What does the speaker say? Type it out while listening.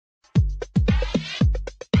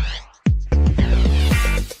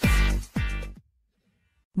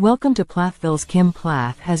Welcome to Plathville's Kim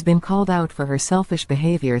Plath has been called out for her selfish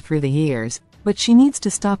behavior through the years, but she needs to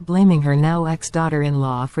stop blaming her now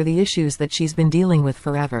ex-daughter-in-law for the issues that she's been dealing with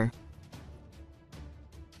forever.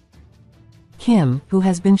 Kim, who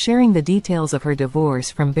has been sharing the details of her divorce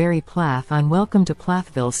from Barry Plath on Welcome to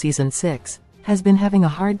Plathville Season 6, has been having a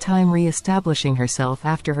hard time re-establishing herself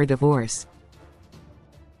after her divorce.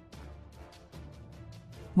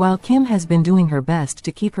 While Kim has been doing her best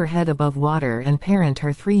to keep her head above water and parent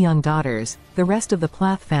her 3 young daughters, the rest of the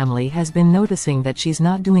Plath family has been noticing that she's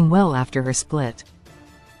not doing well after her split.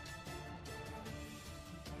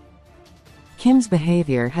 Kim's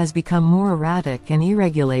behavior has become more erratic and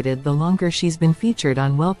irregulated the longer she's been featured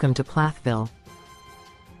on Welcome to Plathville.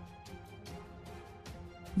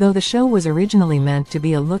 Though the show was originally meant to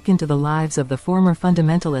be a look into the lives of the former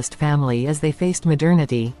fundamentalist family as they faced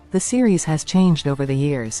modernity, the series has changed over the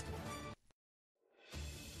years.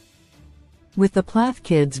 With the Plath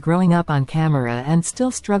kids growing up on camera and still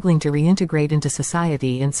struggling to reintegrate into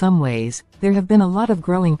society in some ways, there have been a lot of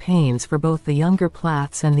growing pains for both the younger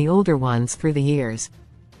Plaths and the older ones through the years.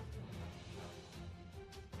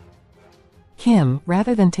 Kim,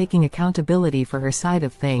 rather than taking accountability for her side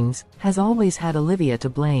of things, has always had Olivia to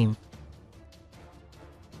blame.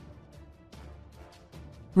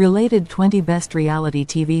 Related 20 best reality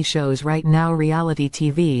TV shows. Right now reality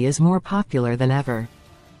TV is more popular than ever.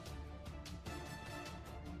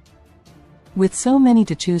 With so many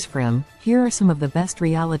to choose from, here are some of the best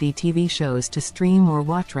reality TV shows to stream or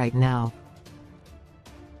watch right now.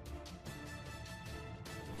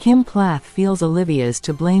 Kim Plath feels Olivia's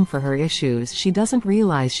to blame for her issues. She doesn't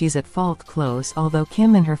realize she's at fault. Close. Although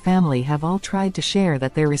Kim and her family have all tried to share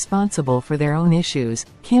that they're responsible for their own issues,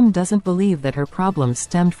 Kim doesn't believe that her problems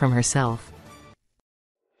stemmed from herself.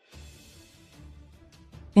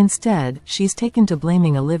 Instead, she's taken to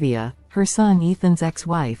blaming Olivia, her son Ethan's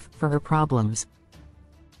ex-wife, for her problems.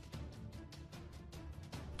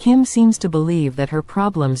 Kim seems to believe that her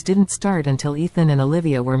problems didn't start until Ethan and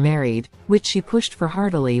Olivia were married, which she pushed for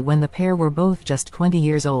heartily when the pair were both just 20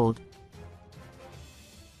 years old.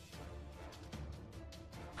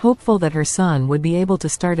 Hopeful that her son would be able to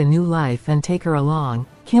start a new life and take her along,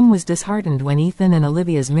 Kim was disheartened when Ethan and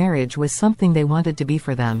Olivia's marriage was something they wanted to be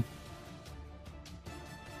for them.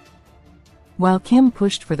 While Kim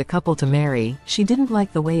pushed for the couple to marry, she didn't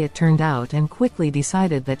like the way it turned out and quickly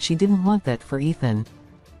decided that she didn't want that for Ethan.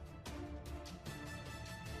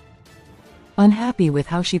 Unhappy with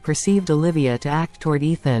how she perceived Olivia to act toward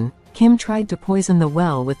Ethan, Kim tried to poison the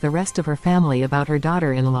well with the rest of her family about her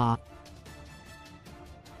daughter-in-law.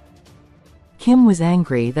 Kim was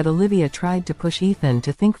angry that Olivia tried to push Ethan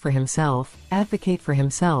to think for himself, advocate for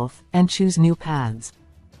himself, and choose new paths.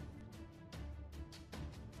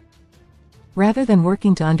 Rather than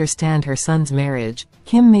working to understand her son's marriage,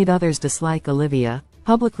 Kim made others dislike Olivia,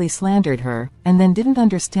 publicly slandered her, and then didn't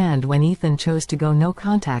understand when Ethan chose to go no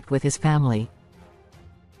contact with his family.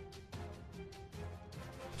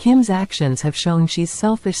 Kim's actions have shown she's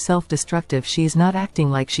selfish, self-destructive. She's not acting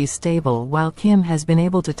like she's stable. While Kim has been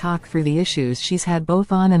able to talk through the issues she's had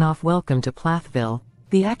both on and off Welcome to Plathville,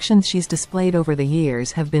 the actions she's displayed over the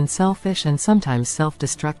years have been selfish and sometimes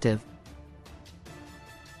self-destructive.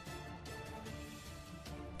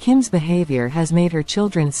 Kim's behavior has made her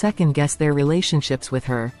children second-guess their relationships with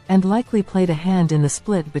her, and likely played a hand in the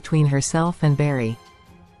split between herself and Barry.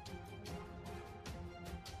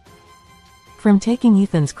 From taking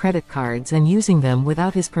Ethan's credit cards and using them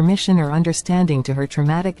without his permission or understanding to her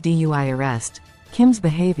traumatic DUI arrest, Kim's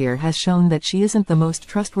behavior has shown that she isn't the most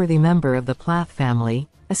trustworthy member of the Plath family,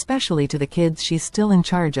 especially to the kids she's still in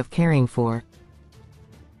charge of caring for.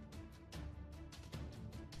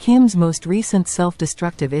 Kim's most recent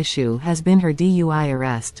self-destructive issue has been her DUI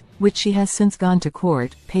arrest, which she has since gone to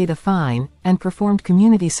court, paid a fine, and performed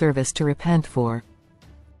community service to repent for.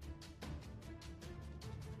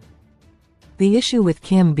 The issue with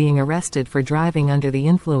Kim being arrested for driving under the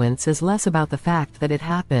influence is less about the fact that it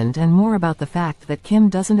happened and more about the fact that Kim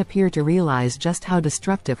doesn't appear to realize just how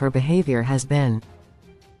destructive her behavior has been.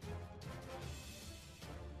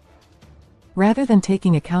 Rather than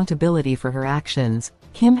taking accountability for her actions,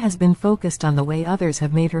 Kim has been focused on the way others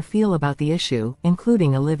have made her feel about the issue,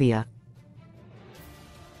 including Olivia.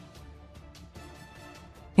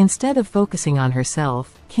 Instead of focusing on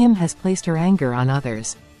herself, Kim has placed her anger on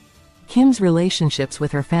others. Kim's relationships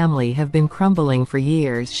with her family have been crumbling for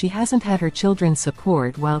years. She hasn't had her children's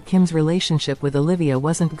support. While Kim's relationship with Olivia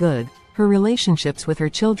wasn't good, her relationships with her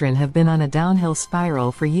children have been on a downhill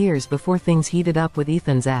spiral for years before things heated up with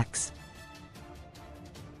Ethan's ex.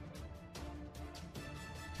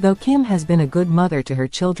 Though Kim has been a good mother to her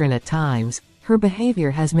children at times, Her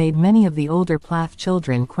behavior has made many of the older Plath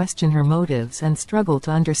children question her motives and struggle to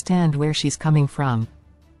understand where she's coming from.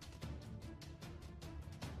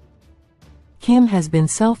 Kim has been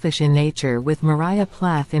selfish in nature, with Mariah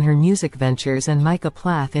Plath in her music ventures and Micah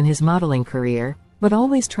Plath in his modeling career, but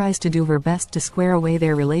always tries to do her best to square away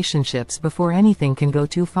their relationships before anything can go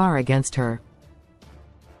too far against her.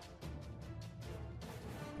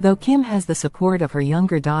 Though Kim has the support of her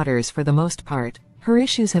younger daughters for the most part, her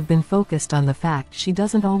issues have been focused on the fact she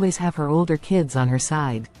doesn't always have her older kids on her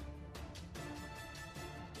side.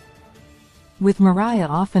 With Mariah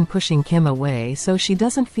often pushing Kim away so she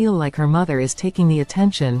doesn't feel like her mother is taking the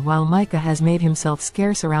attention, while Micah has made himself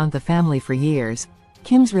scarce around the family for years,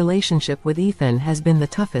 Kim's relationship with Ethan has been the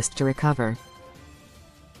toughest to recover.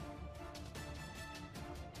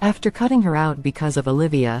 After cutting her out because of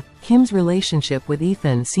Olivia, Kim's relationship with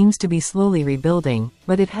Ethan seems to be slowly rebuilding,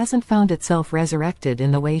 but it hasn't found itself resurrected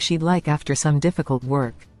in the way she'd like after some difficult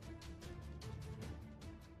work.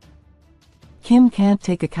 Kim can't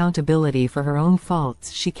take accountability for her own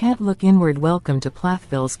faults. She can't look inward. Welcome to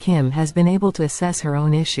Plathville's Kim has been able to assess her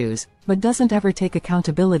own issues, but doesn't ever take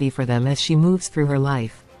accountability for them as she moves through her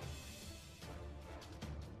life.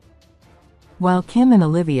 While Kim and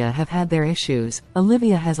Olivia have had their issues,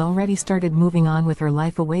 Olivia has already started moving on with her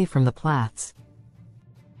life away from the Plaths.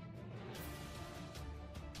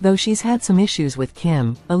 Though she's had some issues with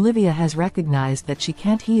Kim, Olivia has recognized that she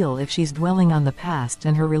can't heal if she's dwelling on the past,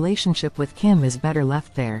 and her relationship with Kim is better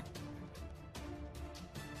left there.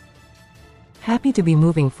 Happy to be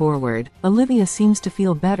moving forward, Olivia seems to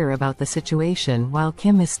feel better about the situation, while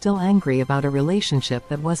Kim is still angry about a relationship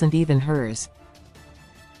that wasn't even hers.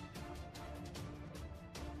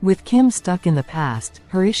 With Kim stuck in the past,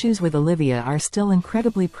 her issues with Olivia are still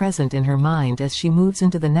incredibly present in her mind as she moves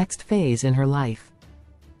into the next phase in her life.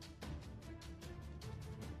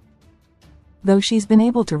 Though she's been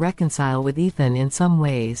able to reconcile with Ethan in some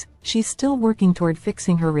ways, she's still working toward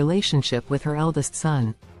fixing her relationship with her eldest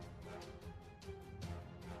son.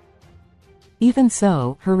 Even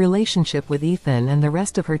so, her relationship with Ethan and the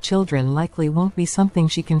rest of her children likely won't be something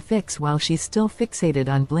she can fix while she's still fixated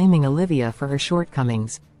on blaming Olivia for her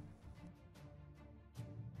shortcomings.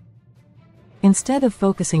 Instead of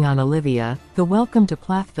focusing on Olivia, the Welcome to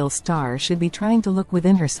Plathville star should be trying to look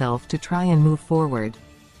within herself to try and move forward.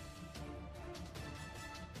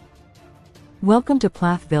 Welcome to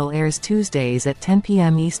Plathville airs Tuesdays at 10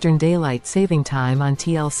 p.m. Eastern Daylight Saving Time on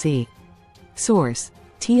TLC. Source: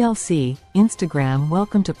 TLC. Instagram: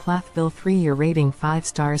 Welcome to Plathville 3. Your rating: 5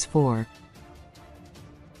 stars. 4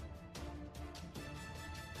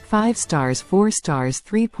 5 stars, 4 stars,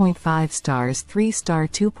 3.5 stars, 3 star,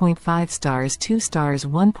 2.5 stars, 2 stars,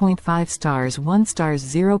 1.5 stars, 1 stars,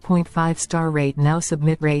 0.5 star. Rate now,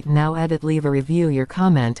 submit, rate now, edit, leave a review. Your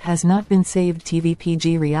comment has not been saved.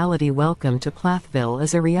 TVPG Reality. Welcome to Plathville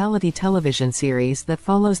is a reality television series that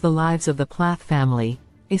follows the lives of the Plath family,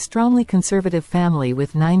 a strongly conservative family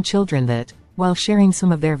with 9 children that, while sharing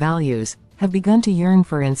some of their values, have begun to yearn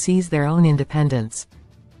for and seize their own independence.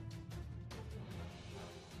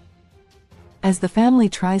 As the family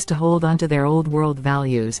tries to hold onto their old world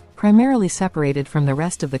values, primarily separated from the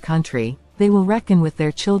rest of the country, they will reckon with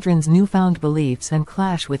their children's newfound beliefs and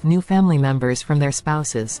clash with new family members from their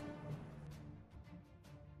spouses.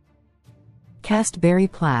 Cast: Barry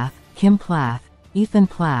Plath, Kim Plath, Ethan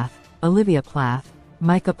Plath, Olivia Plath,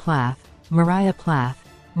 Micah Plath, Mariah Plath,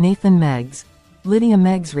 Nathan Meggs, Lydia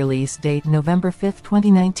Meggs. Release date: November 5,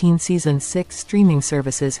 2019. Season 6. Streaming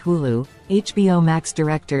services: Hulu, HBO Max.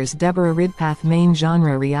 Directors: Deborah Ridpath. Main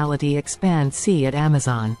genre: reality. Expand. See at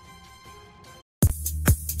Amazon.